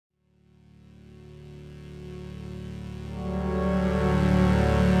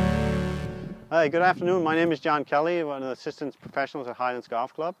Hi, good afternoon. My name is John Kelly, one of the assistant professionals at Hylands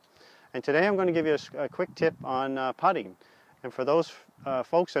Golf Club. And today I'm going to give you a quick tip on putting. And for those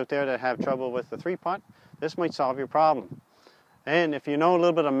folks out there that have trouble with the 3-putt, this might solve your problem. And if you know a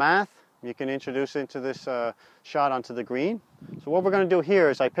little bit of math, you can introduce into this shot onto the green. So what we're going to do here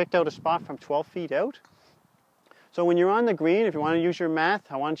is I picked out a spot from 12 feet out. So when you're on the green, if you want to use your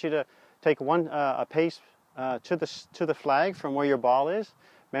math, I want you to take a pace to the flag from where your ball is.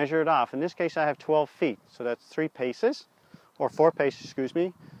 Measure it off. In this case, I have 12 feet, so that's 3 paces, or 4 paces, excuse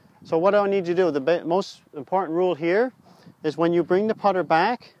me. So what do I need to do? The most important rule here is when you bring the putter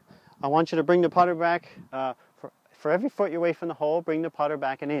back, I want you to bring the putter back, for every foot you're away from the hole, bring the putter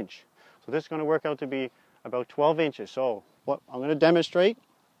back 1 inch. So this is going to work out to be about 12 inches. So what I'm going to demonstrate,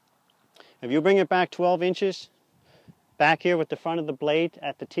 if you bring it back 12 inches, back here with the front of the blade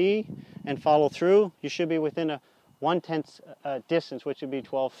at the tee, and follow through, you should be within a 1/10 distance, which would be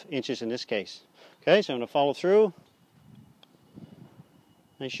 12 inches in this case. Okay, so I'm going to follow through.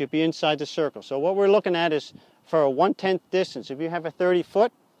 And you should be inside the circle. So what we're looking at is for a 1/10 distance. If you have a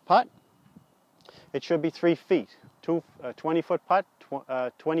 30-foot putt, it should be 3 feet. 20-foot putt,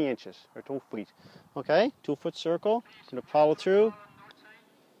 20 inches, or 2 feet. Okay, 2-foot circle. I'm going to follow through.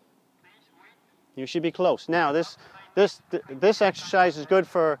 You should be close. Now this exercise is good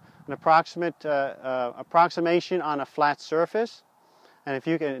for an approximation on a flat surface, and if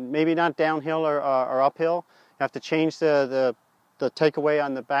you can, maybe not downhill or uphill, you have to change the takeaway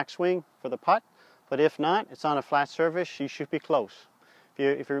on the backswing for the putt, but if not, it's on a flat surface, you should be close.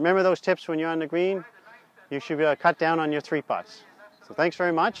 If you remember those tips when you're on the green, you should cut down on your 3 putts. So thanks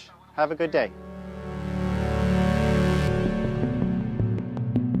very much. Have a good day.